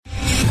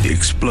The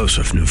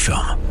explosive new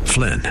film,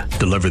 Flynn,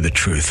 deliver the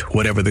truth,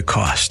 whatever the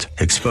cost,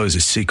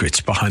 exposes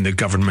secrets behind the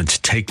government's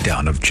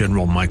takedown of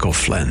General Michael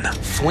Flynn.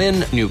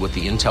 Flynn knew what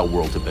the intel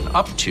world had been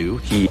up to.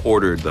 He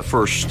ordered the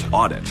first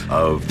audit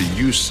of the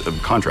use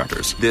of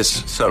contractors.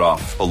 This set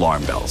off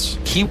alarm bells.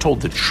 He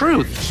told the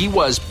truth. He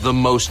was the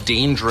most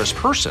dangerous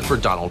person for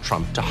Donald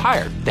Trump to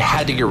hire. They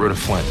had to get rid of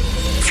Flynn.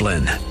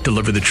 Flynn,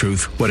 deliver the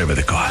truth, whatever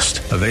the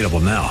cost. Available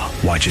now.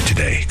 Watch it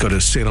today. Go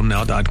to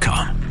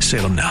salemnow.com.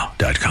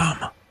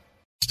 salemnow.com.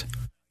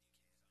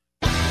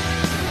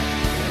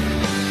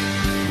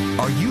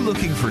 Are you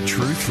looking for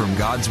truth from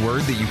God's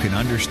Word that you can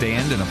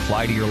understand and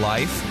apply to your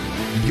life?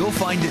 You'll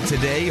find it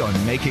today on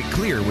Make It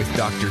Clear with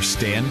Dr.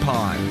 Stan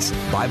Ponz,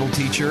 Bible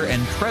teacher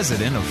and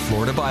president of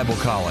Florida Bible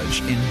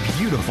College in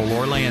beautiful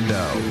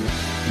Orlando.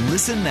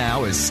 Listen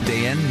now as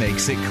Stan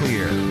makes it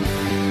clear.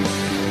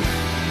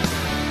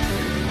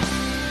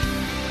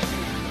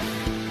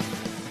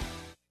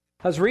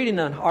 I was reading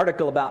an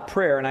article about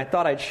prayer, and I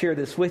thought I'd share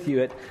this with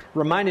you. It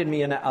reminded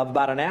me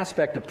about an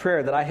aspect of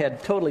prayer that I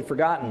had totally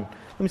forgotten.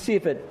 Let me see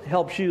if it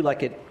helps you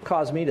like it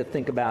caused me to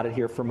think about it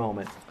here for a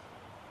moment.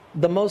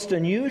 The most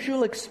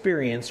unusual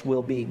experience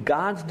will be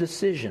God's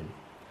decision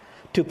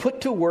to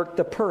put to work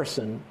the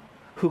person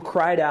who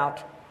cried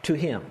out to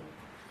Him.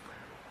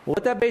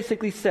 What that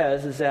basically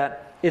says is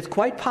that it's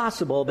quite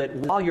possible that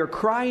while you're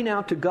crying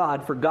out to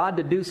God for God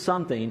to do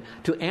something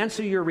to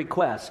answer your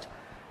request,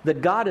 that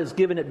God has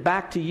given it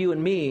back to you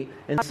and me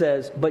and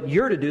says, but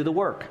you're to do the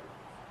work.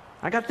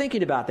 I got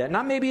thinking about that.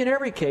 Not maybe in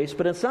every case,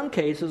 but in some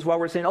cases while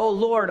we're saying, oh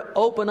Lord,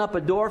 open up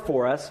a door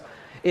for us,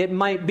 it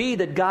might be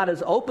that God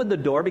has opened the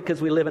door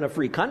because we live in a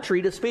free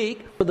country to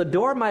speak, but the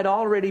door might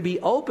already be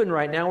open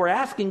right now. We're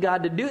asking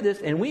God to do this,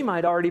 and we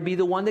might already be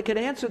the one that could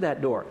answer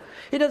that door.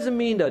 It doesn't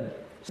mean to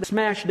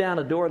smash down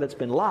a door that's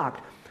been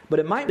locked, but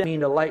it might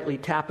mean to lightly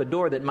tap a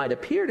door that might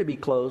appear to be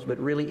closed but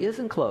really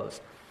isn't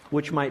closed,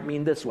 which might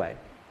mean this way.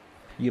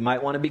 You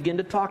might want to begin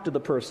to talk to the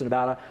person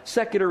about a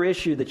secular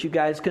issue that you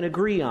guys can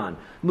agree on.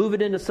 Move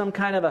it into some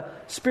kind of a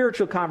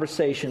spiritual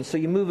conversation, so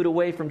you move it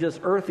away from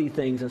just earthy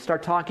things and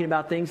start talking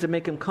about things that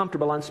make them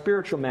comfortable on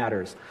spiritual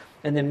matters.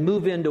 And then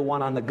move into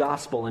one on the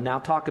gospel and now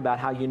talk about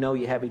how you know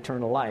you have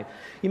eternal life.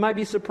 You might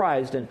be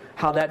surprised in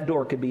how that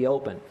door could be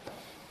open.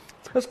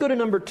 Let's go to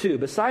number 2.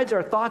 Besides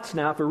our thoughts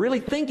now, if we're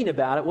really thinking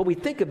about it, what we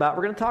think about,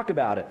 we're going to talk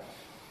about it.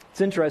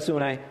 It's interesting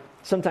when I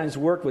sometimes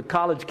worked with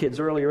college kids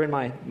earlier in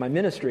my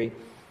ministry,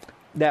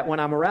 that when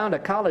I'm around a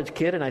college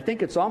kid, and I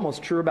think it's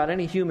almost true about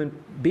any human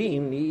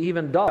being,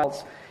 even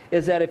adults,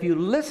 is that if you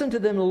listen to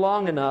them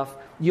long enough,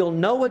 you'll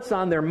know what's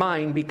on their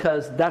mind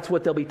because that's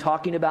what they'll be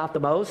talking about the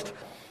most.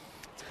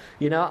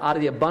 You know, out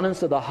of the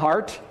abundance of the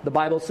heart, the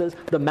Bible says,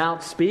 the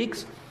mouth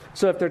speaks.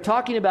 So if they're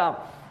talking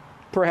about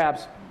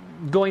perhaps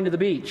going to the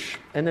beach,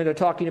 and then they're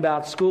talking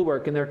about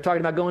schoolwork, and they're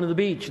talking about going to the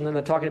beach, and then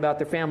they're talking about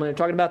their family, and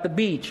they're talking about the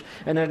beach,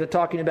 and then they're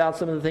talking about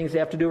some of the things they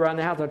have to do around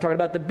the house, and they're talking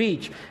about the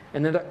beach,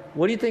 and then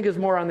what do you think is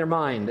more on their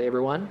mind,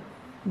 everyone?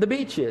 The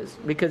beach is,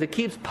 because it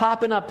keeps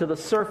popping up to the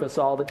surface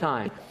all the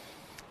time.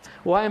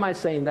 Why am I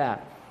saying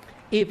that?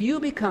 If you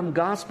become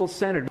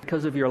gospel-centered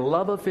because of your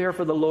love affair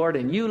for the Lord,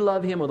 and you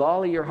love Him with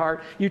all of your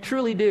heart, you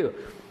truly do,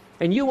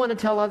 and you want to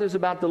tell others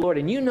about the Lord,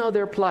 and you know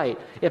their plight,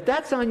 if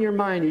that's on your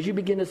mind as you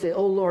begin to say,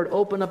 oh Lord,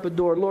 open up a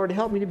door, Lord,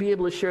 help me to be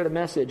able to share the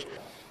message,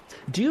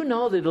 do you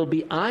know that it'll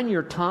be on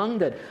your tongue,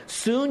 that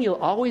soon you'll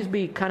always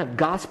be kind of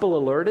gospel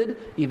alerted,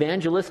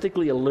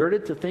 evangelistically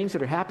alerted to things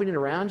that are happening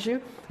around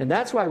you? And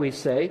that's why we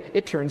say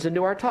it turns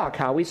into our talk,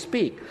 how we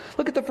speak.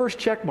 Look at the first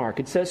check mark.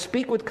 It says,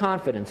 speak with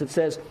confidence. It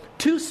says,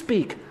 to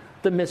speak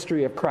the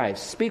mystery of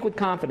Christ. Speak with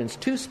confidence,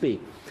 to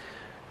speak.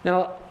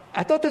 Now,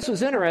 I thought this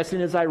was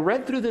interesting as I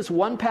read through this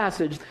one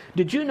passage.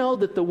 Did you know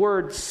that the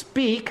word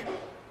speak,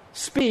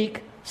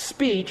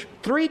 speech,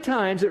 3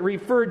 times it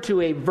referred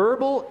to a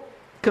verbal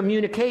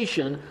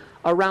communication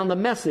around the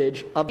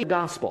message of the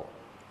gospel?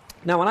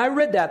 Now, when I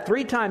read that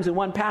 3 times in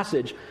one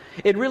passage,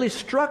 it really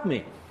struck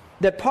me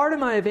that part of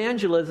my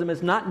evangelism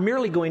is not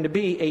merely going to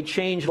be a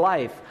changed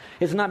life.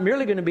 It's not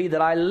merely going to be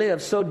that I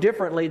live so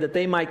differently that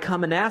they might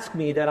come and ask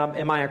me that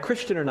am I a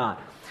Christian or not.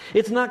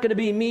 It's not going to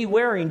be me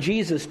wearing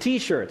Jesus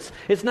t-shirts.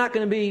 It's not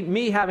going to be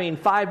me having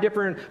 5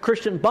 different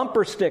Christian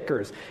bumper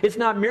stickers. It's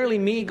not merely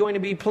me going to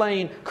be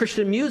playing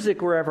Christian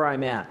music wherever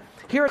I'm at.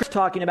 Here it's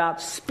talking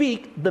about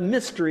speak the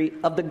mystery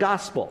of the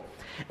gospel.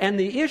 And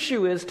the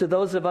issue is to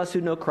those of us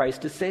who know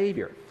Christ as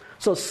Savior.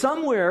 So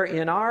somewhere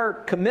in our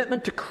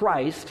commitment to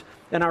Christ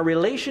and our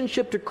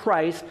relationship to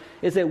Christ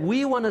is that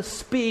we want to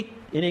speak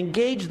and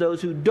engage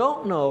those who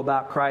don't know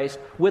about Christ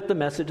with the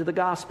message of the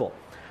gospel.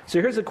 So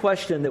here's a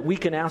question that we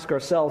can ask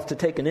ourselves to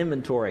take an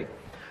inventory.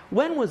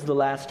 When was the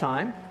last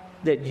time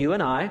that you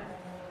and I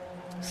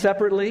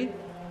separately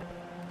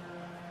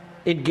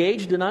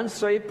engaged an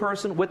unsaved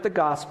person with the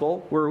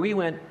gospel, where we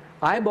went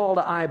eyeball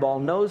to eyeball,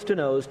 nose to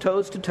nose,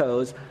 toes to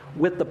toes,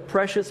 with the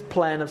precious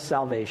plan of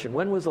salvation?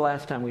 When was the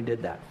last time we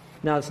did that?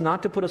 Now, it's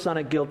not to put us on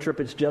a guilt trip,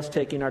 it's just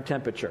taking our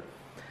temperature.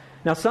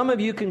 Now, some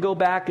of you can go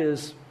back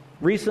as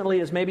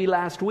recently as maybe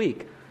last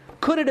week.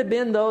 Could it have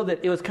been, though, that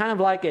it was kind of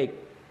like a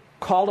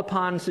called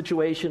upon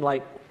situation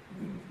like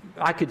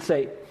I could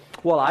say,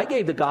 well, I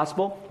gave the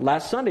gospel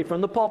last Sunday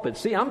from the pulpit.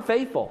 See, I'm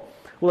faithful.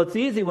 Well, it's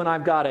easy when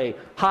I've got a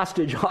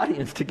hostage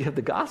audience to give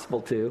the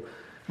gospel to,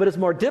 but it's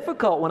more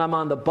difficult when I'm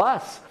on the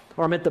bus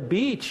or I'm at the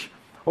beach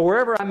or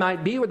wherever I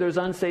might be where there's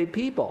unsaved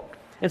people.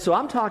 And so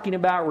I'm talking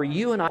about where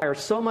you and I are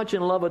so much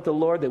in love with the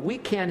Lord that we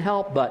can't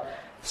help but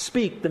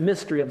speak the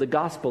mystery of the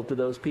gospel to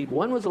those people.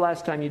 When was the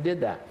last time you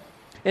did that?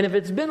 And if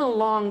it's been a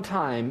long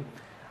time,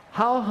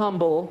 how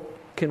humble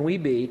can we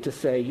be to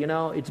say, you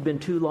know, it's been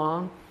too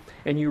long?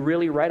 And you're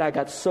really right, I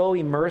got so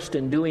immersed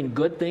in doing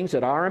good things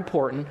that are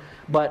important,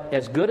 but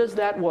as good as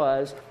that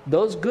was,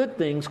 those good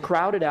things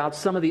crowded out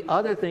some of the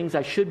other things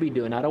I should be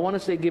doing. I don't want to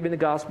say giving the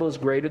gospel is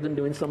greater than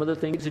doing some of the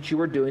things that you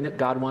were doing that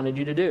God wanted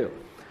you to do.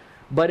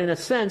 But in a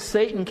sense,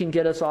 Satan can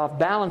get us off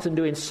balance in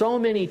doing so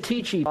many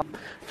teachy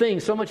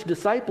things, so much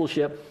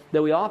discipleship,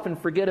 that we often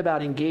forget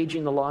about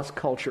engaging the lost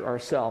culture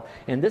ourselves.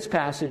 And this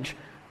passage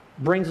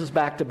brings us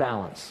back to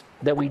balance,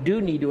 that we do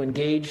need to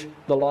engage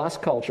the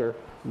lost culture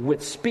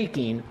with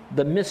speaking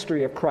the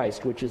mystery of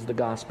Christ, which is the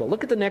gospel.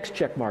 Look at the next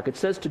check mark. It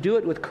says to do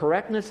it with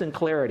correctness and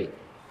clarity.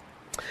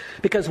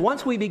 Because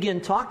once we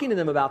begin talking to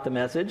them about the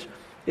message,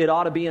 it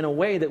ought to be in a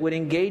way that would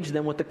engage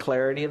them with the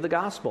clarity of the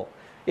gospel.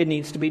 It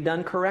needs to be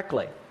done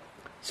correctly.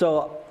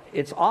 So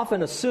it's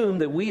often assumed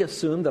that we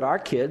assume that our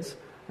kids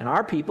and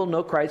our people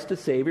know Christ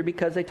as Savior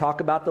because they talk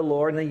about the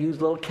Lord and they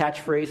use little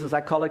catchphrases. I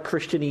call it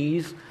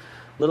Christianese,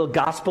 little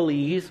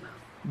gospelese.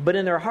 But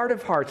in their heart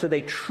of hearts, are they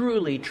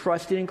truly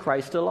trusting in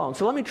Christ alone?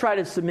 So let me try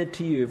to submit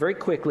to you very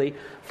quickly,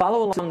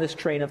 follow along this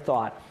train of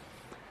thought.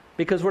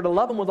 Because we're to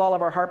love Him with all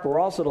of our heart, but we're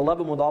also to love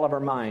Him with all of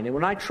our mind. And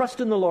when I trust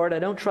in the Lord, I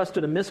don't trust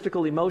in a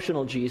mystical,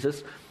 emotional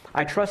Jesus.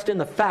 I trust in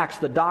the facts,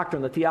 the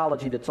doctrine, the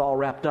theology that's all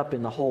wrapped up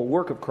in the whole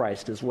work of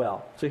Christ as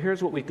well. So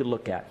here's what we could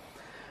look at.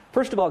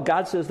 First of all,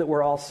 God says that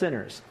we're all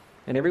sinners.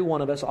 And every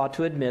one of us ought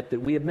to admit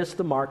that we have missed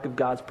the mark of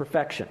God's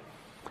perfection.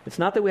 It's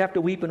not that we have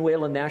to weep and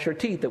wail and gnash our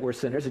teeth that we're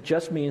sinners. It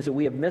just means that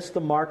we have missed the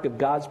mark of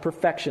God's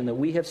perfection, that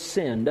we have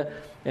sinned,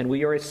 and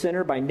we are a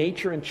sinner by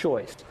nature and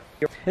choice.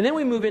 And then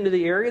we move into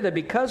the area that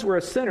because we're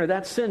a sinner,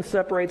 that sin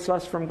separates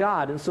us from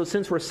God. And so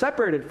since we're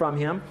separated from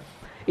Him,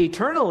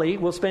 eternally,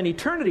 we'll spend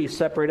eternity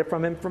separated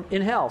from Him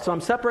in hell. So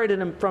I'm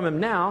separated from Him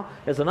now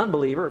as an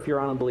unbeliever, if you're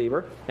an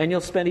unbeliever, and you'll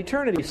spend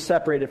eternity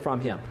separated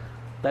from Him.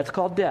 That's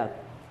called death.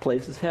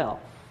 Place is hell.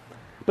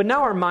 But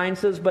now our mind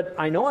says, but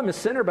I know I'm a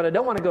sinner, but I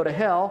don't want to go to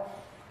hell.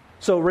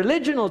 So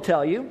religion will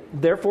tell you,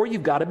 therefore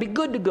you've got to be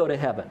good to go to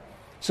heaven.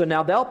 So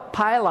now they'll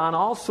pile on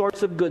all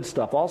sorts of good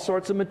stuff, all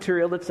sorts of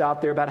material that's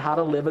out there about how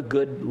to live a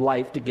good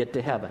life to get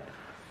to heaven.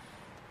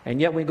 And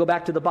yet when we go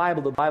back to the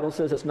Bible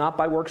says it's not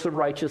by works of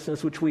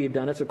righteousness which we have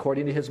done, it's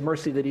according to His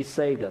mercy that He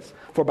saved us.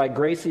 For by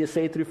grace He is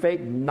saved through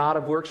faith, not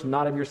of works,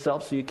 not of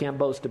yourself, so you can't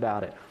boast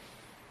about it.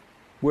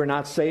 We're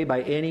not saved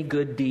by any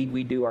good deed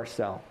we do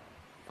ourselves.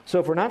 So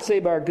if we're not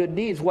saved by our good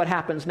deeds, what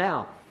happens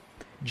now?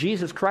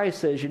 Jesus Christ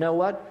says, you know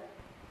what?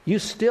 You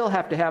still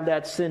have to have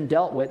that sin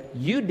dealt with.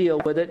 You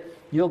deal with it,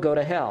 you'll go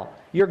to hell.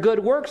 Your good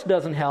works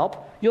doesn't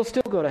help, you'll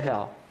still go to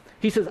hell.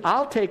 He says,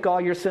 I'll take all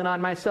your sin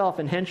on myself,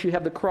 and hence you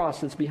have the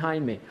cross that's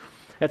behind me.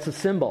 That's a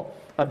symbol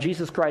of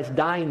Jesus Christ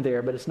dying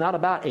there, but it's not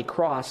about a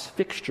cross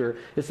fixture.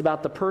 It's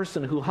about the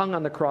person who hung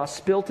on the cross,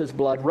 spilt His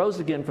blood,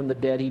 rose again from the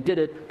dead. He did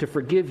it to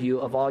forgive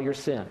you of all your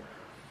sin.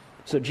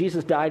 So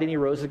Jesus died and He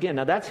rose again.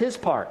 Now that's His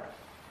part.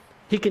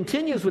 He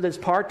continues with His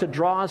part to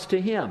draw us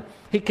to Him.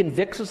 He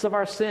convicts us of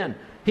our sin.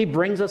 He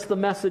brings us the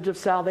message of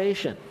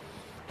salvation.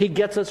 He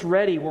gets us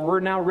ready where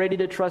we're now ready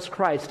to trust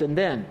Christ. And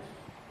then,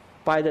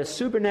 by the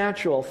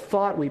supernatural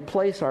thought, we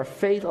place our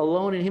faith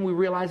alone in Him. We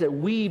realize that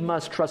we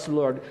must trust the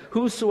Lord.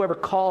 Whosoever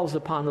calls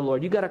upon the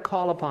Lord, you've got to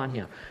call upon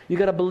Him. You've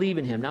got to believe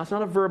in Him. Now, it's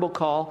not a verbal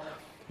call.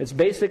 It's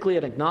basically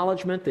an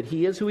acknowledgement that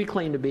He is who He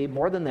claimed to be.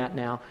 More than that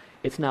now.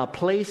 It's now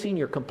placing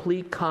your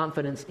complete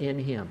confidence in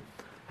Him.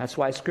 That's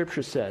why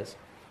Scripture says,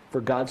 for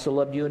God so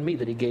loved you and me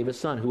that He gave His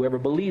Son. Whoever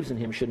believes in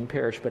Him shouldn't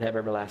perish but have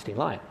everlasting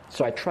life.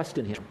 So I trust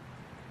in Him.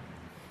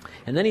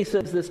 And then He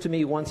says this to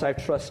me, once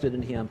I've trusted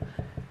in Him,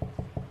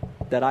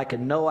 that I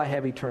can know I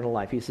have eternal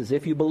life. He says,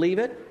 if you believe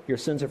it, your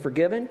sins are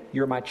forgiven,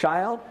 you're my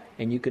child,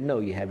 and you can know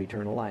you have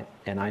eternal life.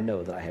 And I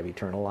know that I have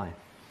eternal life.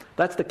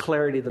 That's the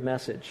clarity of the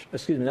message.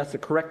 That's the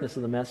correctness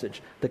of the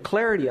message. The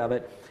clarity of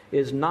it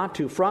is not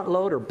to front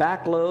load or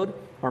back load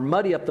or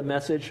muddy up the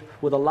message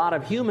with a lot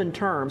of human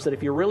terms that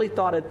if you really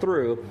thought it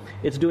through,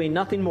 it's doing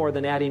nothing more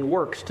than adding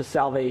works to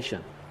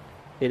salvation.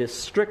 It is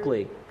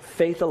strictly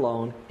faith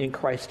alone in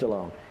Christ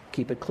alone.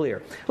 Keep it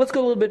clear. Let's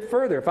go a little bit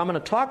further. If I'm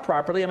going to talk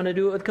properly, I'm going to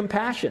do it with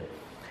compassion.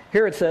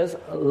 Here it says,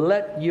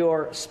 let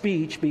your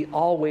speech be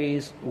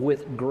always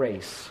with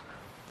grace.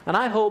 And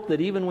I hope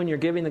that even when you're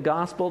giving the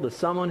gospel to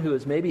someone who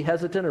is maybe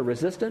hesitant or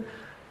resistant,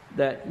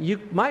 that you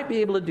might be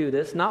able to do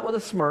this, not with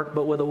a smirk,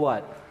 but with a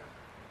what?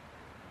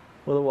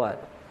 With a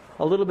what?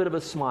 A little bit of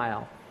a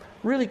smile.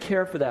 Really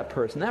care for that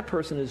person. That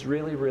person is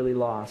really, really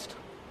lost.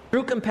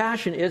 True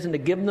compassion isn't to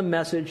give them the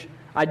message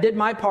I did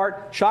my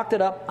part, chalked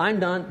it up,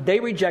 I'm done. They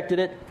rejected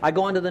it. I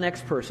go on to the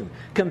next person.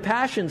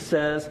 Compassion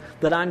says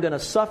that I'm going to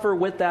suffer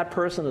with that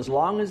person as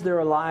long as they're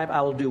alive.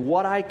 I will do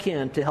what I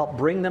can to help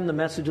bring them the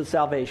message of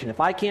salvation.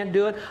 If I can't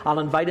do it, I'll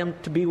invite them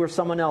to be where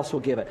someone else will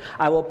give it.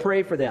 I will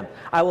pray for them.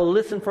 I will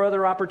listen for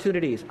other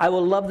opportunities. I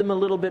will love them a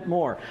little bit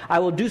more. I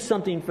will do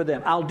something for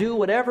them. I'll do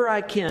whatever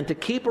I can to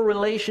keep a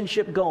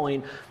relationship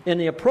going in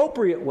the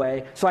appropriate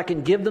way so I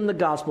can give them the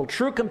gospel.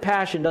 True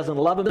compassion doesn't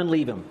love them and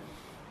leave them.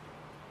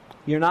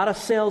 You're not a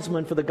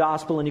salesman for the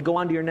gospel and you go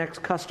on to your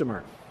next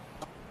customer.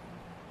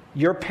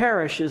 Your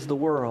parish is the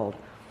world.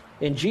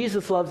 And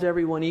Jesus loves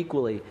everyone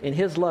equally. And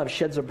His love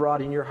sheds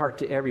abroad in your heart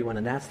to everyone.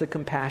 And that's the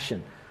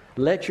compassion.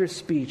 Let your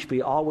speech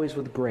be always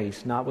with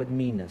grace, not with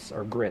meanness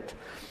or grit.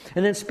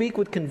 And then speak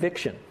with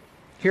conviction.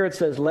 Here it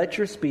says, let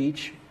your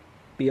speech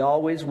be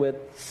always with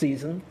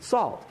seasoned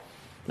salt.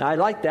 Now I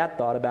like that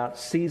thought about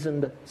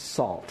seasoned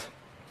salt.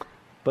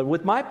 But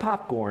with my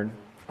popcorn,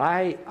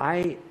 I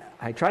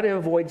try to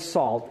avoid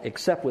salt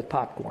except with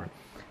popcorn.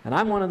 And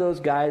I'm one of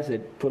those guys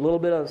that put a little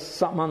bit of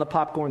something on the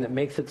popcorn that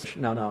makes it...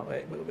 No.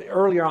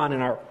 Earlier on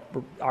in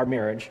our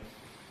marriage,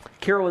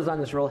 Carol was on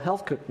this real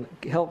health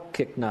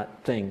kick nut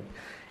thing.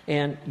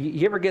 And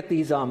you ever get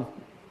these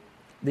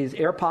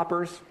air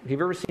poppers? Have you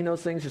ever seen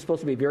those things? They're supposed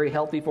to be very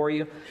healthy for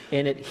you.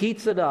 And it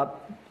heats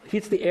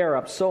the air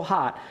up so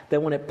hot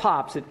that when it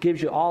pops, it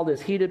gives you all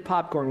this heated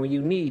popcorn where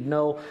you need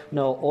no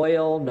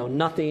oil, no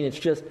nothing. It's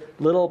just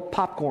little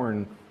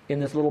popcorn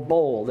in this little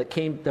bowl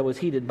that was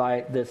heated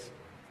by this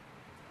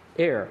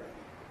air.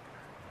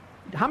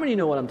 How many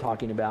know what I'm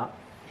talking about?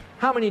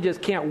 How many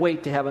just can't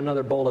wait to have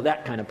another bowl of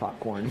that kind of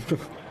popcorn?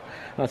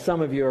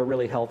 Some of you are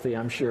really healthy,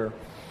 I'm sure.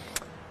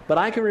 But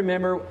I can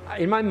remember,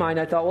 in my mind,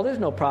 I thought, well, there's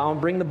no problem.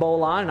 Bring the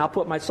bowl on and I'll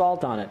put my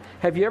salt on it.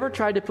 Have you ever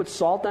tried to put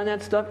salt on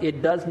that stuff?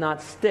 It does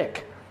not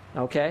stick.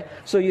 Okay?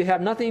 So you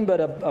have nothing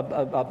but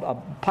a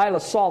pile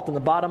of salt in the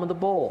bottom of the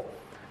bowl.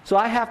 So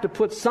I have to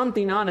put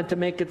something on it to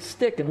make it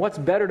stick. And what's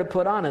better to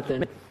put on it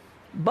than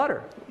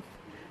butter?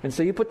 And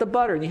so you put the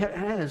butter, and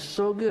that is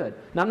so good.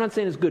 Now, I'm not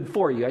saying it's good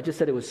for you. I just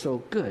said it was so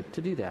good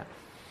to do that.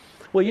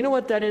 Well, you know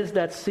what that is?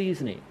 That's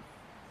seasoning.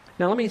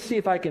 Now, let me see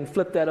if I can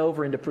flip that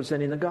over into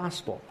presenting the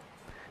gospel.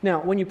 Now,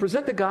 when you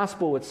present the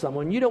gospel with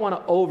someone, you don't want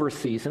to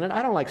over-season it.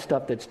 I don't like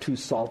stuff that's too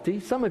salty.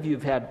 Some of you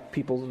have had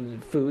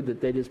people's food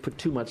that they just put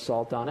too much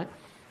salt on it.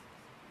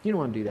 You don't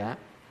want to do that.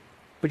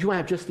 But you want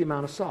to have just the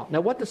amount of salt. Now,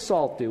 what does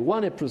salt do?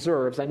 One, it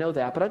preserves. I know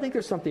that. But I think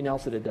there's something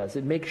else that it does.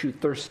 It makes you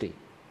thirsty.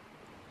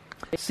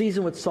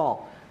 Season with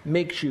salt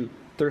makes you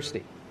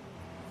thirsty.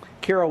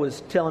 Carol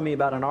was telling me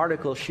about an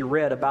article she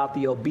read about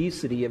the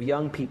obesity of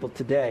young people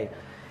today.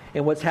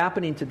 And what's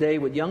happening today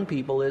with young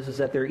people is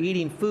that they're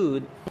eating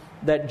food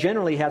that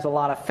generally has a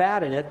lot of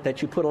fat in it,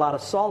 that you put a lot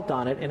of salt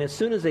on it, and as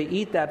soon as they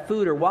eat that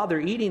food, or while they're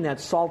eating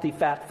that salty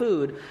fat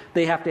food,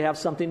 they have to have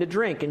something to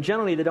drink. And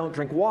generally they don't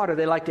drink water,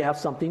 they like to have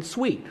something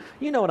sweet.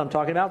 You know what I'm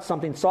talking about,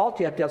 something salt,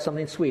 you have to have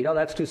something sweet. Oh,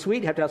 that's too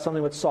sweet, you have to have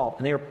something with salt.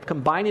 And they're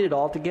combining it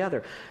all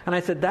together. And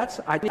I said,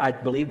 I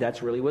believe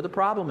that's really where the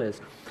problem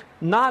is.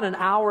 Not an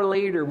hour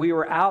later, we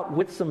were out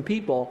with some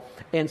people,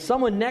 and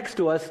someone next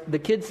to us, the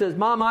kid says,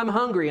 Mom, I'm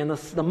hungry. And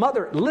the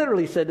mother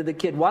literally said to the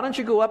kid, why don't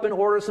you go up and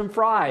order some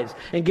fries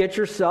and get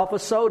yourself a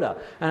soda?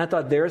 And I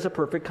thought, there's a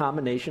perfect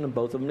combination of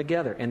both of them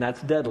together. And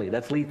that's deadly.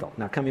 That's lethal.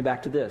 Now, coming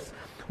back to this.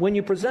 When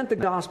you present the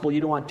gospel,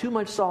 you don't want too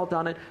much salt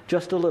on it,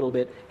 just a little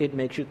bit. It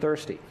makes you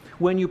thirsty.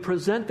 When you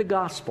present the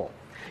gospel,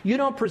 you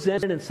don't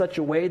present it in such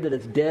a way that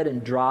it's dead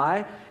and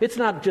dry. It's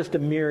not just a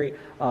mere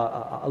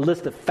a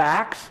list of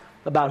facts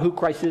about who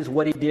Christ is,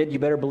 what He did, you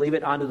better believe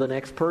it, on to the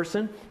next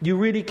person. You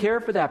really care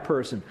for that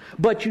person.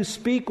 But you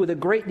speak with a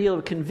great deal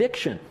of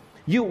conviction.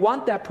 You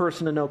want that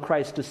person to know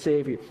Christ as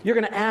Savior. You're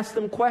going to ask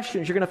them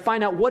questions. You're going to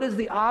find out what is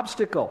the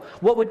obstacle.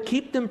 What would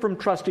keep them from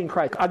trusting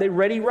Christ? Are they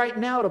ready right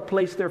now to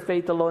place their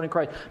faith alone in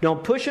Christ?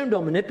 Don't push them,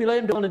 don't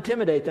manipulate them, don't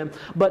intimidate them,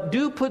 but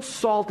do put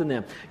salt in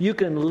them. You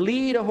can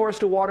lead a horse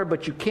to water,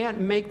 but you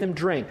can't make them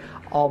drink.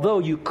 Although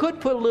you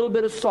could put a little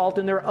bit of salt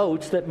in their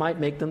oats that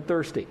might make them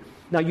thirsty.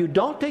 Now, you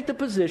don't take the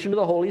position of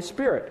the Holy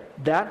Spirit.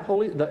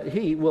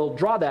 He will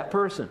draw that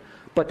person.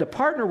 But to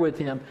partner with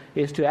Him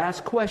is to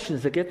ask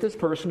questions to get this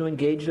person to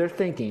engage their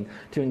thinking,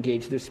 to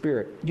engage their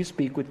spirit. You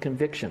speak with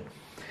conviction.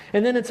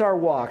 And then it's our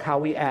walk, how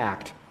we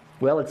act.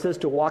 Well, it says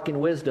to walk in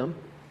wisdom.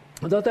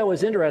 I thought that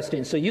was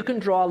interesting. So you can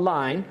draw a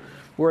line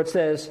where it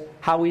says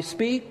how we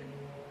speak,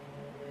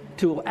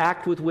 to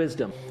act with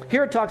wisdom.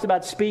 Here it talks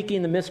about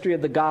speaking the mystery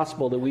of the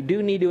gospel, that we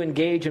do need to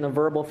engage in a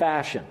verbal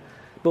fashion.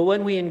 But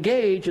when we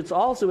engage, it's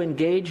also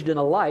engaged in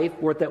a life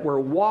that we're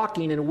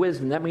walking in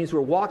wisdom. That means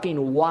we're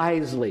walking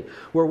wisely.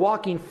 We're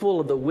walking full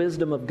of the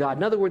wisdom of God.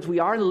 In other words, we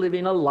are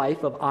living a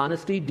life of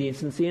honesty,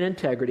 decency, and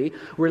integrity.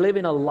 We're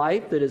living a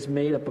life that is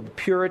made up of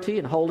purity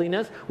and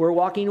holiness. We're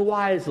walking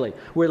wisely.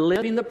 We're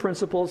living the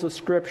principles of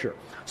Scripture.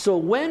 So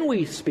when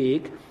we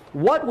speak,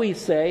 what we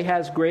say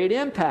has great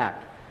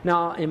impact.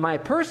 Now, in my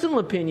personal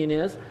opinion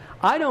is,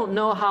 I don't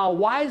know how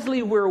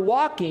wisely we're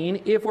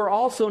walking if we're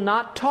also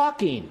not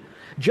talking.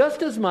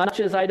 Just as much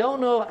as I don't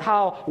know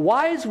how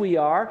wise we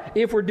are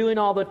if we're doing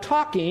all the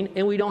talking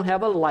and we don't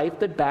have a life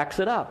that backs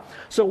it up.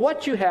 So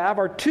what you have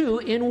are two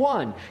in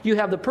one. You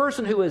have the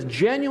person who is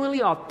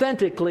genuinely,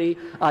 authentically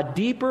a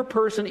deeper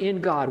person in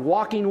God,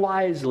 walking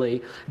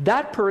wisely.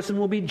 That person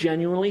will be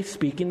genuinely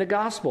speaking the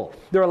gospel.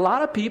 There are a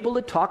lot of people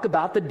that talk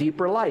about the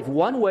deeper life.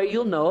 One way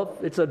you'll know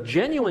if it's a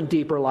genuine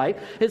deeper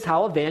life is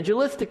how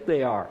evangelistic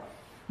they are.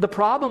 The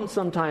problem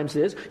sometimes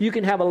is you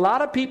can have a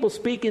lot of people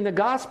speaking the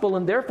gospel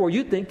and therefore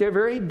you think they're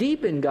very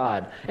deep in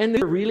God. And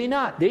they're really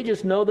not. They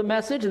just know the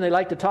message and they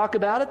like to talk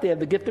about it. They have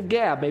the gift of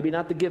gab. Maybe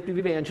not the gift of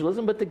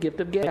evangelism, but the gift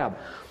of gab.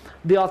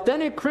 The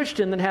authentic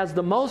Christian that has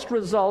the most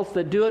results,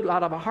 that do it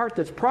out of a heart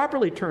that's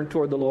properly turned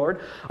toward the Lord,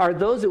 are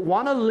those that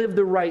want to live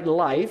the right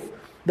life,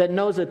 that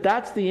knows that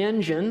that's the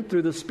engine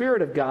through the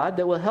Spirit of God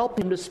that will help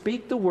him to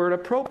speak the word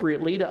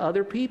appropriately to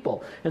other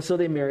people. And so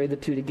they marry the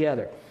two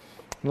together.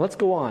 Now let's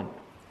go on.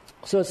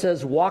 So it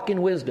says, walk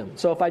in wisdom.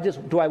 So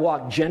do I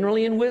walk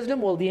generally in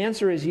wisdom? Well, the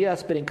answer is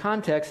yes, but in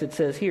context it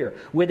says here,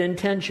 with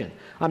intention.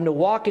 I'm to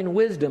walk in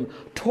wisdom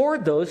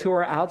toward those who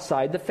are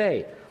outside the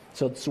faith.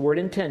 So it's the word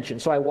intention.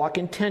 So I walk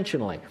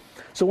intentionally.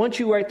 So once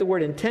you write the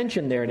word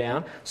intention there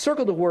down,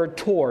 circle the word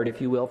toward, if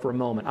you will, for a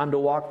moment. I'm to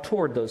walk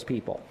toward those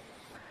people.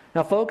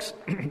 Now, folks,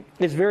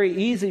 it's very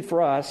easy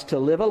for us to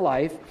live a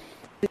life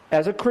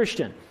as a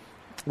Christian.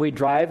 We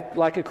drive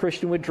like a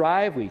Christian would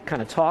drive. We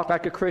kind of talk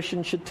like a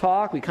Christian should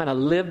talk. We kind of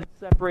live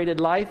the separated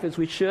life as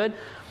we should.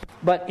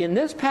 But in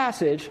this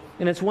passage,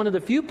 and it's one of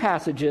the few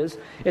passages,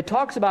 it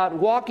talks about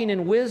walking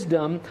in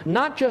wisdom,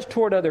 not just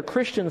toward other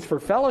Christians for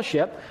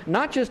fellowship,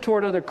 not just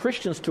toward other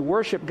Christians to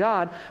worship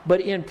God, but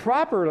in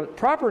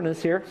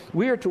properness here,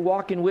 we are to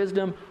walk in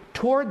wisdom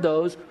toward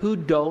those who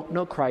don't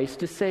know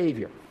Christ as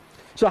Savior.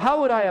 So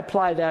how would I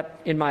apply that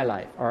in my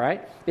life, all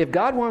right? If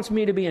God wants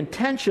me to be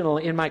intentional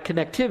in my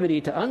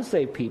connectivity to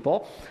unsaved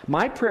people,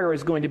 my prayer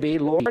is going to be,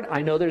 Lord,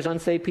 I know there's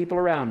unsaved people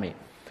around me.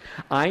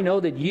 I know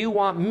that you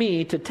want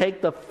me to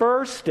take the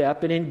first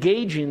step in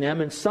engaging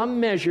them in some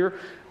measure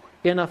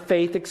in a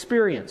faith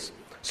experience.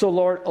 So,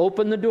 Lord,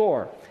 open the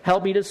door.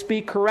 Help me to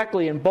speak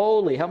correctly and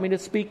boldly. Help me to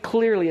speak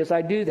clearly as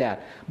I do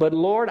that. But,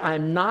 Lord,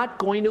 I'm not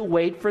going to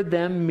wait for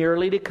them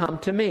merely to come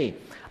to me.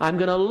 I'm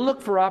going to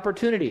look for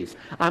opportunities.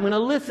 I'm going to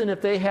listen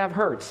if they have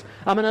hurts.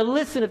 I'm going to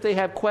listen if they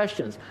have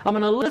questions. I'm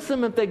going to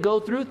listen if they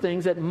go through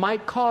things that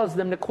might cause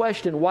them to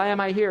question, why am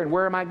I here and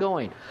where am I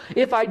going?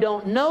 If I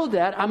don't know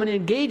that, I'm going to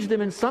engage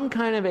them in some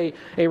kind of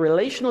a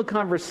relational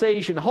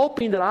conversation,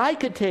 hoping that I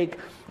could take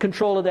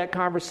control of that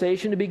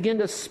conversation to begin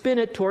to spin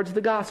it towards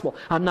the gospel.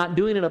 I'm not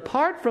doing it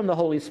apart from the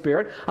Holy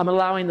Spirit. I'm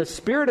allowing the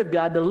Spirit of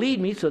God to lead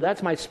me, so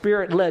that's my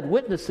Spirit-led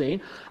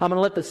witnessing. I'm going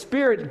to let the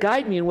Spirit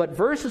guide me in what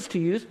verses to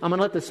use. I'm going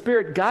to let the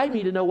Spirit guide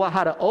me to know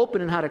how to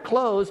open and how to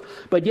close,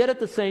 but yet at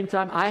the same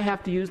time, I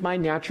have to use my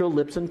natural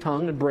lips and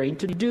tongue and brain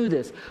to do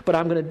this. But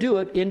I'm going to do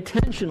it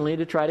intentionally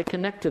to try to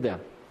connect to them.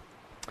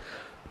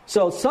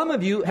 So some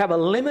of you have a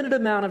limited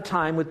amount of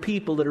time with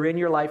people that are in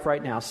your life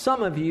right now.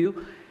 Some of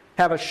you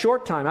have a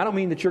short time. I don't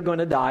mean that you're going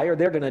to die or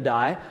they're going to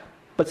die,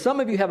 but some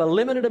of you have a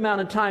limited amount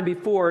of time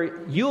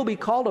before you'll be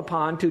called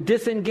upon to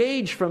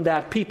disengage from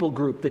that people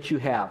group that you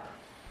have.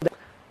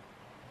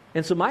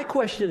 And so my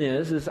question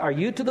is are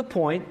you to the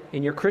point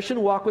in your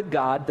Christian walk with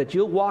God that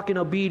you'll walk in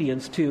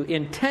obedience to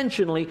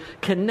intentionally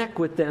connect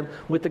with them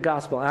with the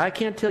gospel? And I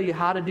can't tell you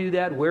how to do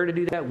that, where to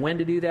do that, when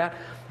to do that.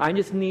 I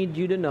just need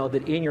you to know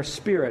that in your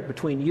spirit,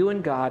 between you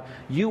and God,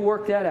 you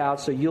work that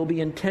out so you'll be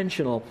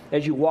intentional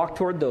as you walk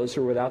toward those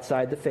who are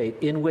outside the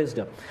faith in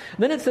wisdom.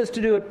 And then it says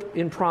to do it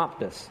in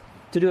promptness.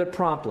 To do it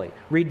promptly,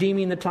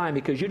 redeeming the time,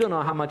 because you don't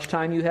know how much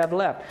time you have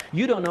left.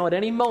 You don't know at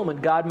any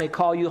moment God may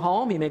call you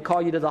home. He may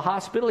call you to the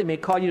hospital. He may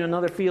call you to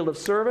another field of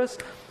service.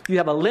 You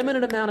have a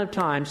limited amount of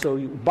time, so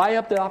you buy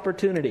up the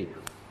opportunity.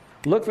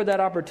 Look for that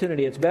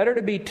opportunity. It's better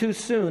to be too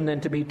soon than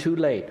to be too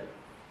late.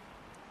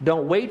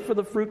 Don't wait for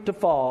the fruit to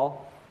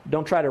fall.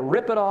 Don't try to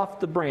rip it off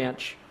the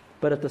branch,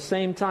 but at the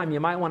same time, you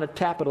might want to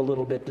tap it a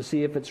little bit to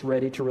see if it's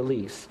ready to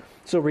release.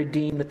 So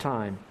redeem the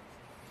time.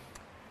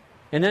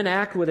 And then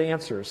act with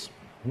answers.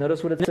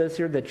 Notice what it says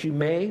here, that you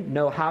may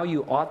know how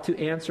you ought to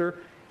answer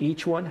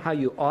each one, how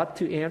you ought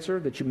to answer,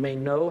 that you may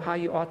know how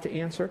you ought to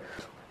answer.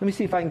 Let me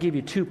see if I can give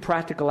you two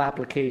practical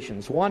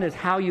applications. One is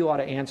how you ought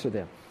to answer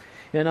them.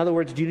 In other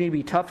words, do you need to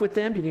be tough with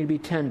them? Do you need to be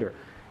tender?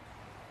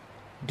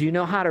 Do you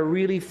know how to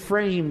really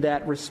frame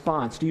that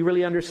response? Do you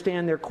really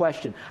understand their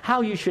question?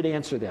 How you should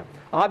answer them?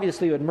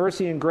 Obviously, with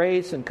mercy and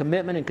grace and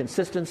commitment and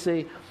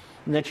consistency,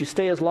 and that you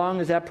stay as long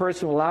as that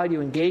person will allow you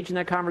to engage in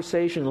that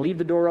conversation and leave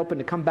the door open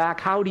to come back.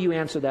 How do you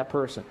answer that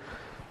person?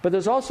 But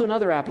there's also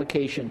another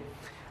application.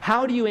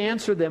 How do you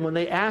answer them when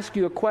they ask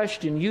you a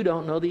question you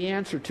don't know the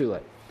answer to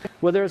it?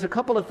 Well, there's a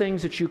couple of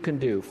things that you can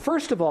do.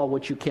 First of all,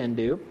 what you can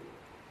do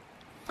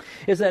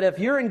is that if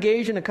you're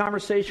engaged in a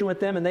conversation with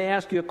them and they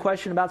ask you a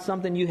question about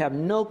something you have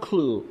no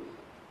clue,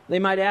 they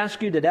might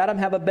ask you, did Adam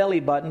have a belly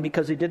button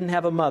because he didn't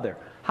have a mother?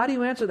 How do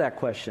you answer that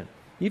question?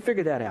 You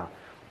figure that out.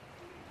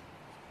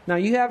 Now,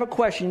 you have a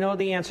question you know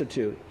the answer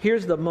to.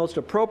 Here's the most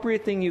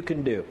appropriate thing you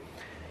can do.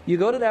 You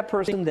go to that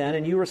person then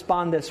and you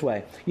respond this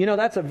way. You know,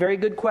 that's a very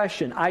good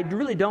question. I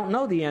really don't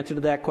know the answer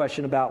to that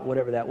question about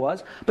whatever that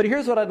was. But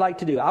here's what I'd like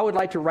to do. I would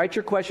like to write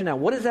your question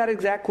down. What is that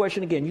exact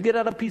question again? You get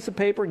out a piece of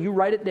paper and you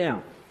write it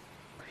down.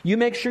 You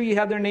make sure you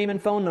have their name and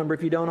phone number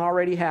if you don't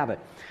already have it.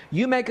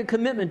 You make a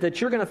commitment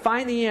that you're going to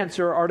find the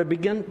answer or to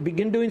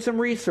begin doing some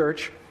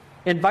research.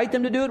 Invite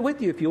them to do it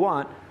with you if you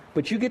want.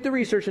 But you get the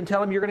research and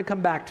tell them you're going to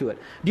come back to it.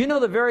 Do you know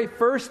the very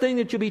first thing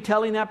that you'll be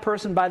telling that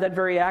person by that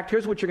very act?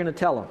 Here's what you're going to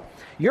tell them.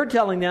 You're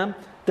telling them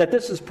that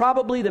this is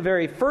probably the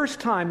very first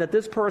time that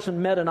this person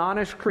met an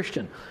honest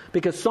Christian.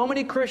 Because so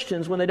many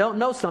Christians, when they don't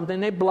know something,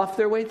 they bluff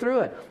their way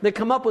through it. They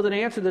come up with an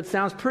answer that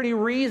sounds pretty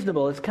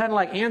reasonable. It's kind of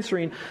like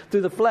answering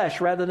through the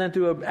flesh rather than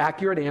through an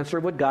accurate answer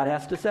of what God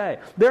has to say.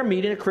 They're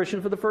meeting a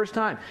Christian for the first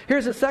time.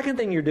 Here's the second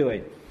thing you're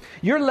doing.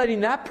 You're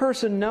letting that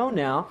person know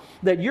now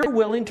that you're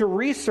willing to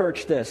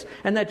research this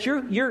and that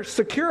you're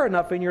secure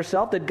enough in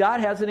yourself that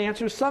God has an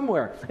answer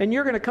somewhere and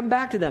you're going to come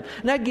back to them.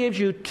 And that gives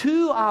you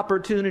two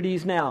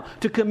opportunities now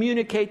to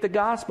communicate the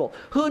gospel.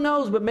 Who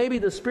knows, but maybe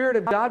the Spirit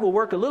of God will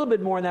work a little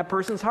bit more in that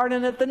person's heart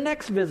and at the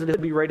next visit he'll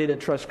be ready to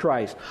trust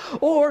Christ.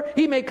 Or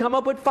he may come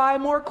up with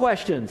 5 more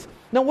questions.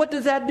 Now what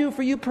does that do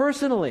for you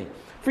personally?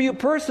 For you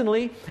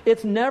personally,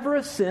 it's never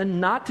a sin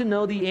not to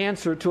know the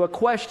answer to a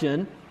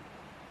question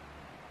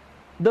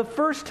the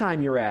first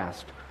time you're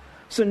asked.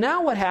 So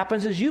now what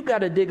happens is you've got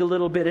to dig a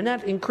little bit, and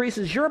that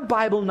increases your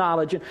Bible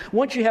knowledge. And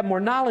once you have more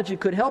knowledge, it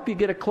could help you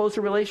get a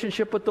closer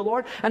relationship with the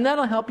Lord, and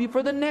that'll help you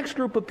for the next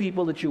group of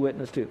people that you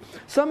witness to.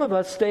 Some of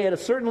us stay at a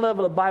certain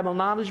level of Bible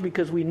knowledge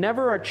because we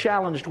never are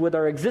challenged with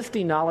our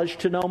existing knowledge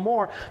to know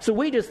more. So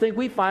we just think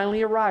we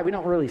finally arrived. We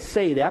don't really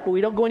say that, but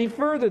we don't go any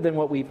further than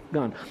what we've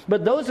done.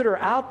 But those that are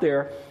out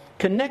there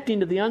connecting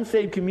to the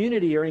unsaved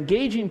community or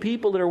engaging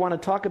people that want to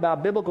talk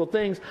about biblical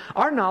things,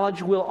 our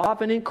knowledge will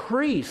often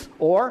increase.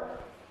 Or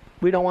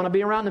we don't want to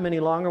be around them any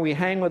longer. We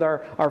hang with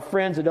our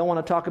friends that don't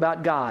want to talk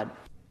about God.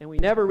 And we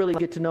never really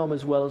get to know them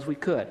as well as we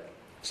could.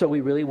 So we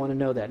really want to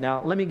know that.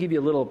 Now, let me give you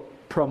a little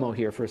promo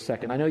here for a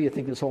second. I know you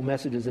think this whole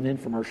message is an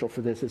infomercial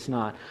for this. It's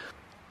not.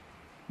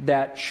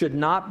 That should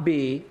not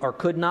be or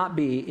could not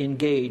be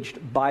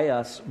engaged by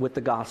us with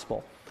the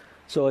gospel.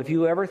 So if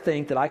you ever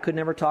think that I could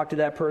never talk to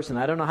that person,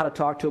 I don't know how to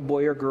talk to a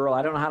boy or girl,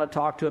 I don't know how to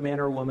talk to a man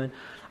or a woman,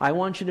 I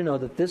want you to know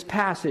that this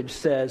passage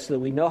says that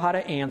we know how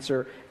to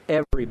answer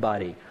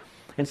everybody.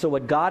 And so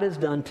what God has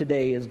done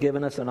today is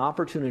given us an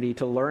opportunity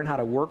to learn how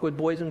to work with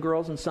boys and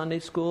girls in Sunday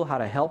school, how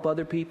to help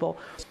other people.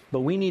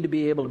 But we need to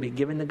be able to be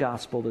giving the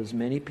gospel to as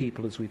many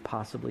people as we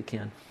possibly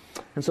can.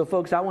 And so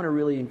folks, I want to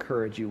really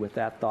encourage you with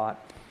that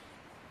thought.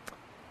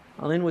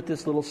 I'll end with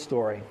this little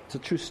story. It's a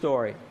true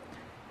story.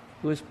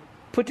 It was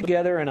put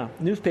together in a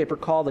newspaper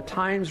called the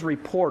Times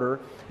Reporter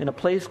in a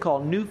place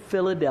called New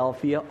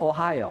Philadelphia,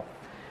 Ohio.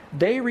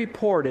 They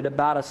reported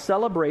about a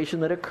celebration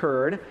that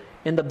occurred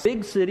in the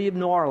big city of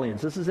New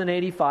Orleans. This is in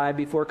 85,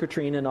 before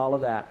Katrina and all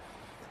of that.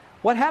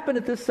 What happened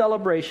at this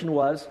celebration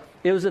was,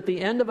 it was at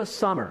the end of a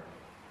summer,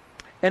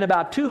 and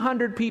about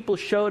 200 people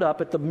showed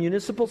up at the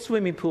municipal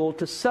swimming pool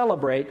to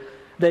celebrate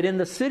that in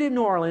the city of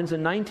New Orleans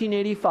in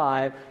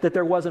 1985, that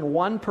there wasn't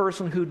one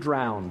person who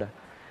drowned.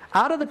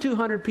 Out of the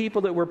 200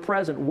 people that were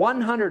present,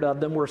 100 of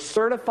them were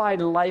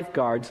certified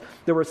lifeguards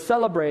that were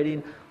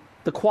celebrating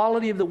the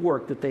quality of the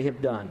work that they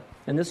have done.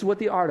 And this is what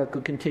the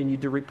article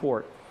continued to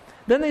report.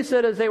 Then they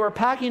said as they were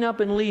packing up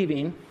and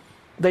leaving,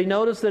 they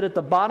noticed that at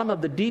the bottom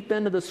of the deep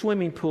end of the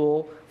swimming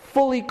pool,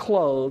 fully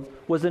clothed,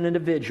 was an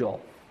individual.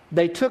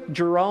 They took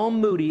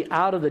Jerome Moody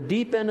out of the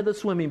deep end of the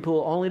swimming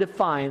pool only to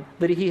find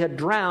that he had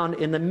drowned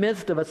in the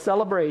midst of a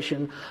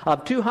celebration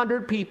of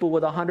 200 people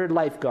with 100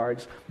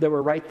 lifeguards that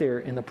were right there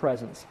in the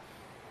presence.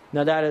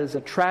 Now that is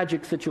a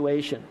tragic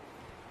situation.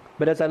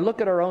 But as I look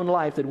at our own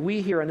life, that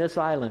we here on this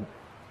island,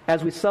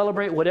 as we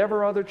celebrate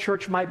whatever other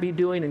church might be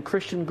doing in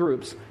Christian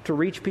groups to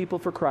reach people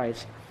for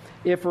Christ,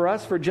 if for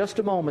us for just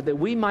a moment that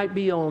we might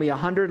be only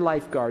 100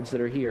 lifeguards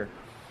that are here,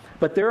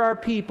 but there are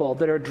people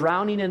that are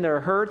drowning in their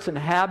hurts and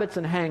habits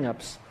and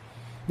hang-ups.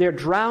 They're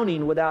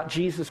drowning without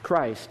Jesus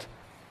Christ.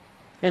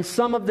 And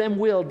some of them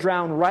will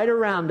drown right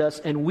around us,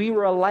 and we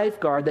were a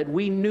lifeguard that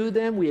we knew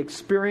them, we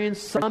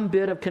experienced some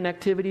bit of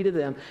connectivity to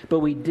them, but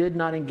we did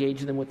not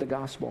engage them with the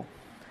gospel.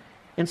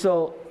 And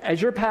so,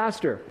 as your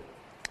pastor,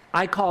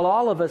 I call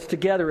all of us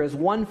together as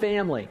one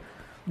family,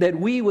 that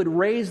we would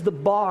raise the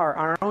bar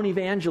on our own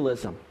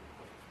evangelism.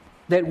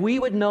 That we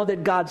would know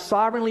that God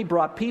sovereignly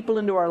brought people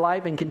into our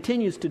life and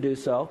continues to do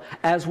so,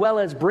 as well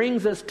as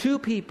brings us to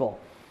people,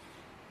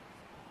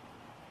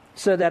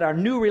 so that our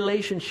new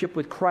relationship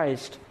with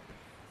Christ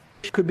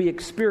could be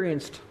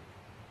experienced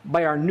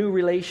by our new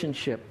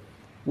relationship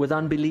with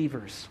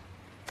unbelievers.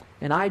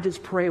 And I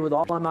just pray with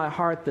all of my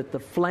heart that the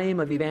flame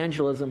of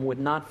evangelism would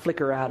not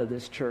flicker out of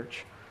this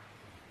church.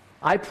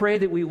 I pray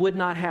that we would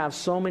not have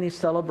so many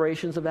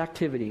celebrations of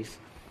activities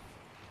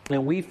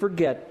and we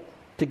forget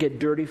to get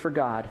dirty for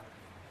God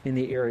in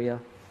the area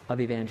of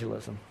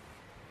evangelism.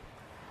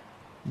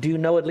 Do you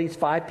know at least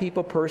 5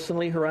 people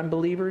personally who are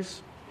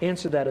unbelievers?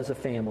 Answer that as a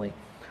family.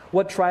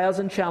 What trials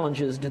and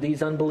challenges do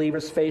these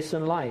unbelievers face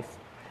in life?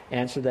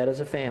 Answer that as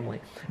a family.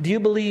 Do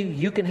you believe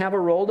you can have a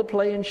role to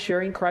play in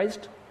sharing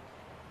Christ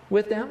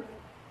with them?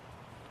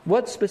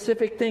 What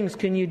specific things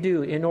can you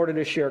do in order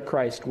to share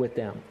Christ with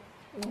them?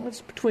 Well, it's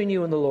between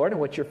you and the Lord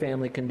and what your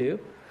family can do.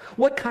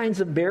 What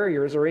kinds of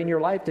barriers are in your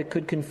life that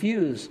could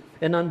confuse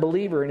an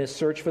unbeliever in his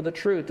search for the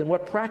truth? And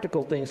what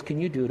practical things can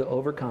you do to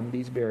overcome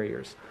these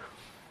barriers?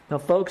 Now,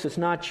 folks, it's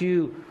not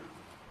you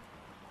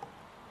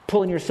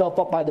pulling yourself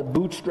up by the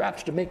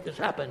bootstraps to make this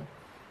happen.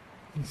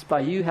 It's by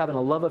you having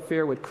a love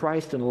affair with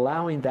Christ and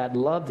allowing that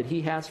love that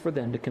He has for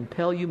them to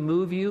compel you,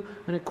 move you,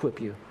 and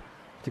equip you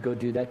to go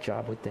do that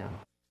job with them.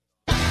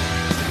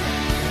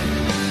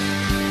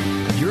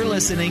 You're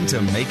listening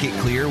to Make It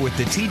Clear with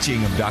the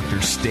teaching of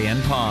Dr.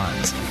 Stan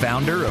Ponz,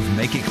 founder of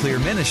Make It Clear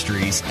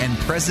Ministries and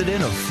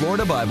president of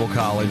Florida Bible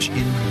College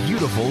in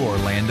beautiful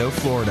Orlando,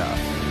 Florida.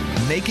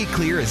 Make It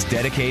Clear is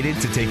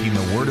dedicated to taking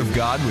the Word of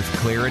God with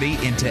clarity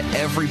into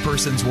every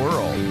person's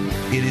world.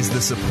 It is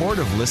the support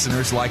of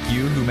listeners like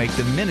you who make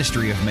the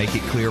ministry of Make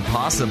It Clear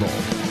possible.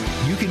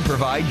 You can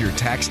provide your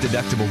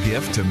tax-deductible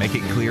gift to Make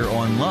It Clear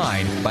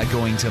online by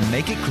going to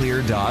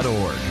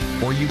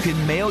makeitclear.org. Or you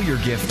can mail your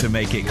gift to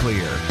Make It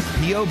Clear,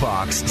 P.O.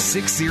 Box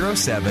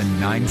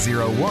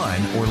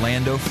 607901,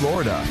 Orlando,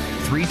 Florida,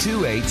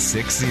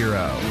 32860.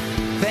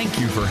 Thank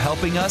you for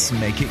helping us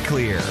make it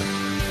clear.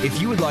 If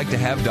you would like to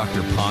have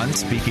Dr. Ponz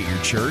speak at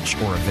your church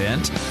or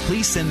event,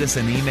 please send us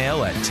an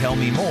email at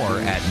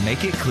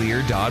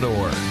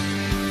tellmemore@makeitclear.org.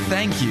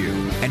 Thank you,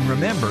 and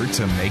remember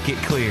to make it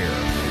clear.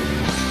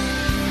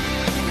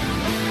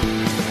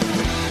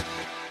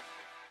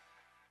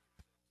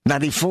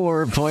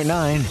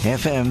 .9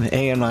 FM,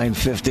 AM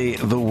 950,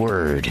 The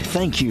Word.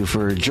 Thank you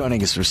for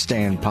joining us for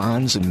Stan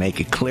Ponz and Make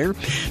It Clear.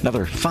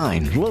 Another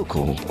fine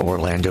local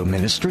Orlando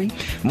ministry.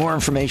 More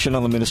information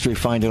on the ministry,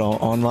 find it all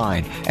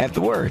online at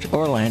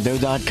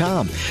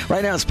thewordorlando.com.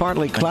 Right now it's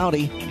partly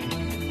cloudy.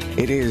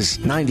 It is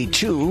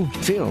 92,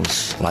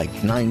 feels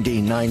like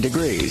 99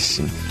 degrees.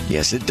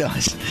 Yes, it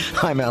does.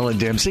 I'm Alan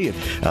Dempsey at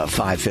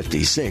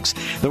 5:56.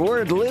 The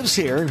Word lives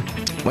here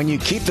when you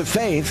keep the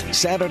faith.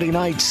 Saturday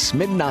nights,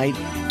 midnight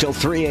till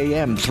 3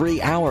 a.m.,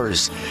 3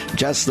 hours.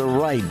 Just the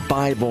right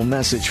Bible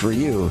message for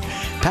you.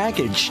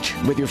 Packaged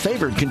with your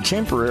favorite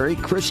contemporary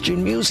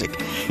Christian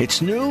music.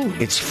 It's new,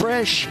 it's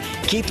fresh.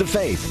 Keep the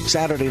faith.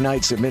 Saturday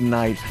nights at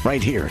midnight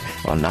right here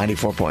on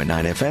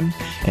 94.9 FM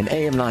and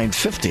AM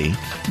 950,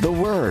 The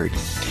Word.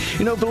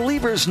 You know,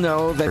 believers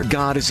know that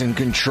God is in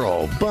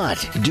control,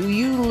 but do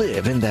you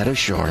live in that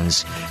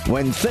assurance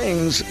when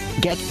things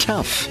get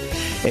tough?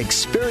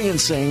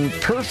 Experiencing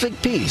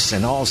perfect peace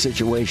in all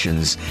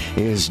situations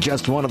is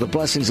just one of the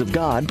blessings of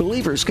God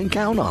believers can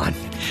count on.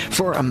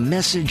 For a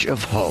message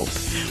of hope,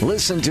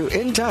 listen to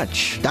In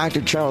Touch,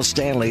 Dr. Charles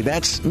Stanley.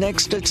 That's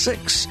next at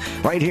 6,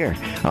 right here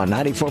on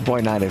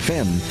 94.9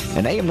 FM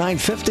and AM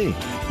 950,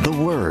 The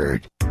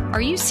Word.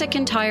 Are you sick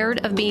and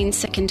tired of being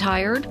sick and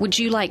tired? Would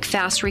you like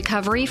fast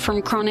recovery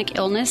from chronic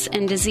illness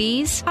and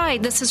disease? Hi,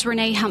 this is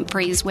Renee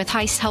Humphreys with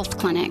Heiss Health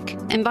Clinic,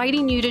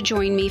 inviting you to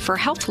join me for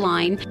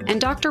Healthline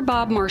and Dr.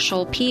 Bob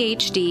Marshall,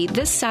 PhD,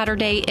 this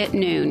Saturday at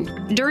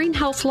noon. During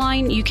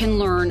Healthline, you can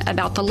learn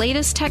about the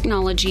latest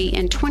technology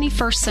in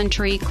 21st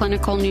century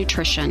clinical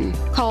nutrition.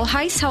 Call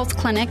Heiss Health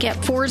Clinic at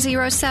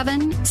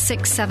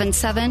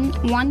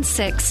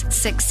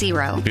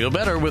 407-677-1660. Feel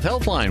better with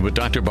Healthline with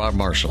Dr. Bob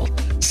Marshall.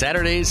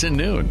 Saturdays at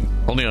noon.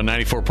 Only on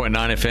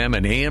 94.9 FM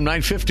and AM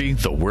 950,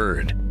 The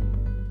Word.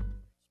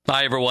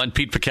 Hi, everyone.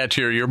 Pete Paquette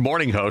here, your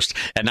morning host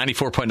at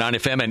 94.9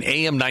 FM and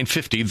AM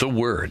 950, The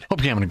Word.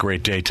 Hope you're having a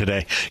great day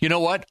today. You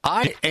know what?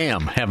 I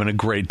am having a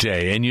great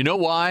day. And you know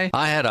why?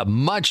 I had a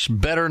much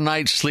better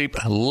night's sleep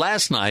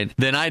last night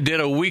than I did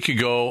a week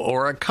ago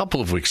or a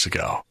couple of weeks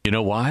ago. You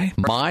know why?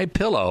 My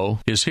Pillow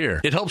is here.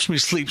 It helps me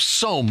sleep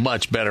so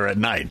much better at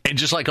night. And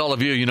just like all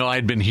of you, you know,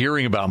 I'd been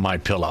hearing about My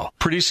Pillow.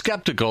 Pretty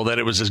skeptical that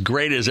it was as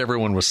great as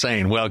everyone was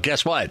saying. Well,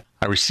 guess what?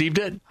 I received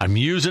it. I'm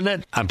using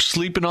it. I'm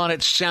sleeping on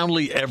it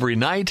soundly every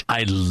night.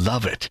 I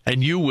love it.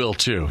 And you will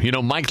too. You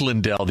know, Mike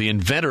Lindell, the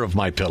inventor of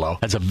My Pillow,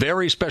 has a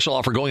very special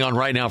offer going on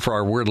right now for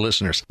our Word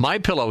listeners. My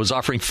Pillow is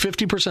offering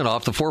 50%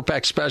 off the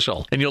 4-pack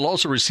special, and you'll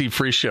also receive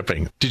free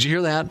shipping. Did you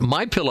hear that?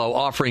 My Pillow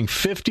offering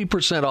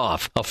 50%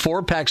 off a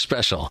 4-pack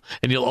special,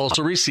 and you'll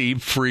also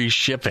receive free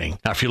shipping.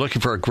 Now, if you're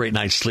looking for a great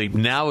night's sleep,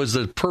 now is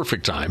the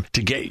perfect time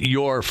to get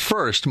your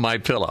first My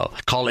Pillow.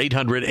 Call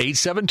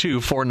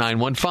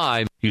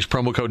 800-872-4915. Use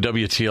promo code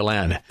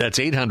WTLN. That's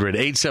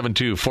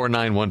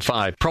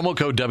 800-872-4915. Promo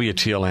code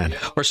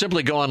WTLN. Or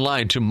simply go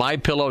online to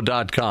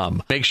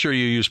MyPillow.com. Make sure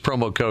you use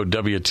promo code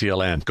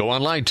WTLN. Go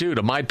online, too,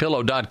 to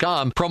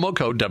MyPillow.com. Promo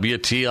code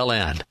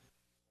WTLN.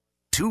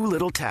 2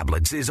 little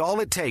tablets is all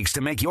it takes to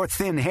make your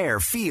thin hair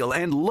feel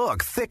and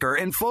look thicker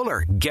and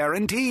fuller.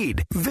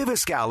 Guaranteed.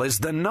 Viviscal is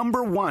the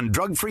 #1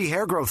 drug-free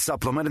hair growth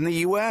supplement in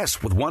the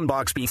U.S., with 1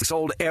 box being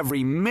sold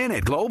every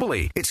minute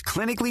globally. It's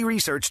clinically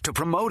researched to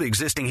promote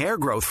existing hair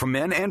growth for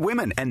men and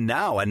women. And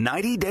now a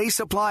 90-day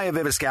supply of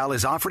Viviscal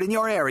is offered in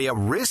your area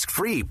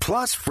risk-free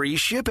plus free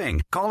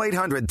shipping. Call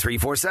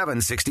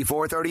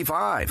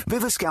 800-347-6435.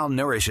 Viviscal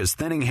nourishes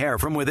thinning hair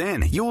from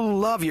within. You'll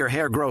love your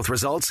hair growth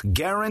results,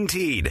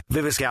 guaranteed.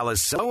 Viviscal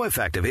is so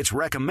effective, it's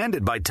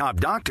recommended by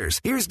top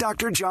doctors. Here's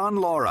Dr. John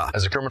Laura.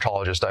 As a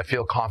dermatologist, I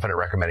feel confident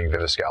recommending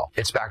Viviscal.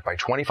 It's backed by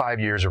 25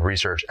 years of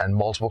research and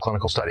multiple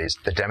clinical studies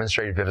that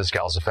demonstrated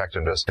Viviscal's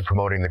effectiveness in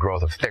promoting the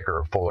growth of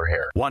thicker, fuller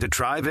hair. Want to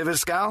try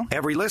Viviscal?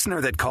 Every listener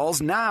that calls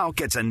now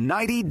gets a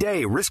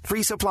 90-day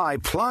risk-free supply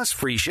plus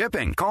free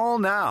shipping. Call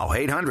now,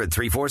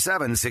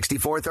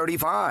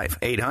 800-347-6435.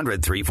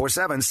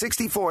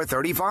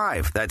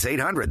 800-347-6435. That's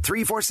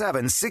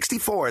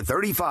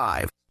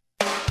 800-347-6435.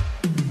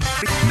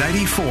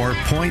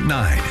 94.9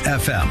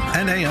 FM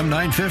and AM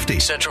 950.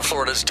 Central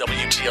Florida's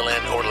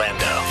WTLN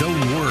Orlando. The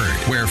Word,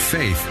 where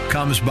faith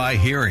comes by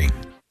hearing.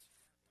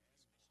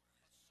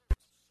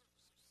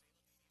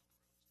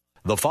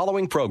 The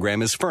following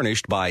program is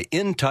furnished by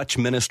In Touch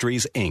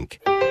Ministries, Inc.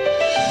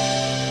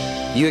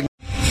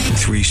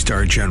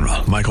 3-star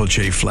General Michael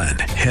J. Flynn,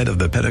 head of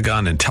the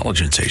Pentagon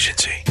Intelligence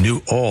Agency,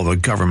 knew all the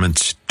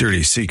government's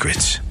dirty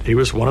secrets. He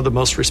was one of the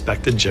most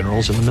respected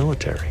generals in the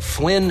military.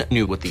 Flynn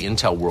knew what the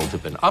intel world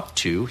had been up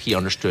to. He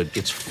understood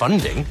its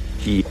funding.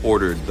 He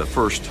ordered the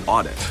first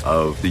audit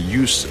of the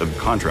use of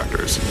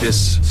contractors.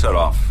 This set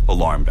off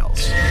alarm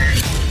bells.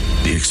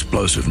 The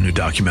explosive new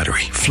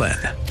documentary, Flynn,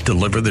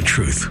 Deliver the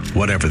Truth,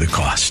 Whatever the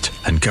Cost,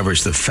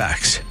 uncovers the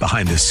facts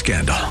behind this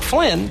scandal.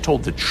 Flynn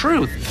told the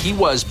truth. He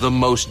was the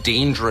most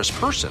dangerous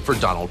person for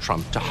Donald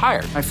Trump to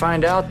hire. I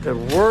find out the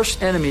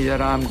worst enemy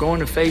that I'm going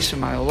to face in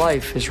my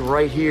life is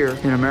right here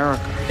in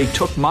America. They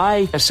took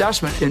my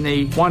assessment and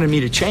they wanted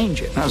me to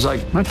change it. And I was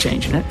like, I'm not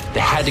changing it.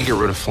 They had to get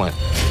rid of Flynn.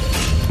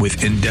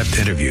 With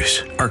in-depth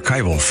interviews,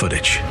 archival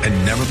footage,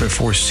 and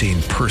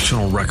never-before-seen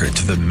personal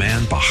records of the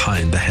man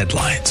behind the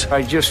headlines.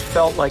 I just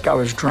felt like I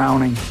was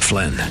drowning.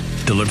 Flynn,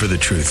 Deliver the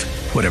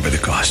Truth, Whatever the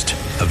Cost.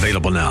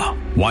 Available now.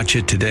 Watch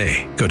it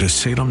today. Go to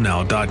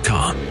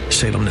salemnow.com.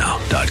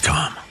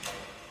 salemnow.com.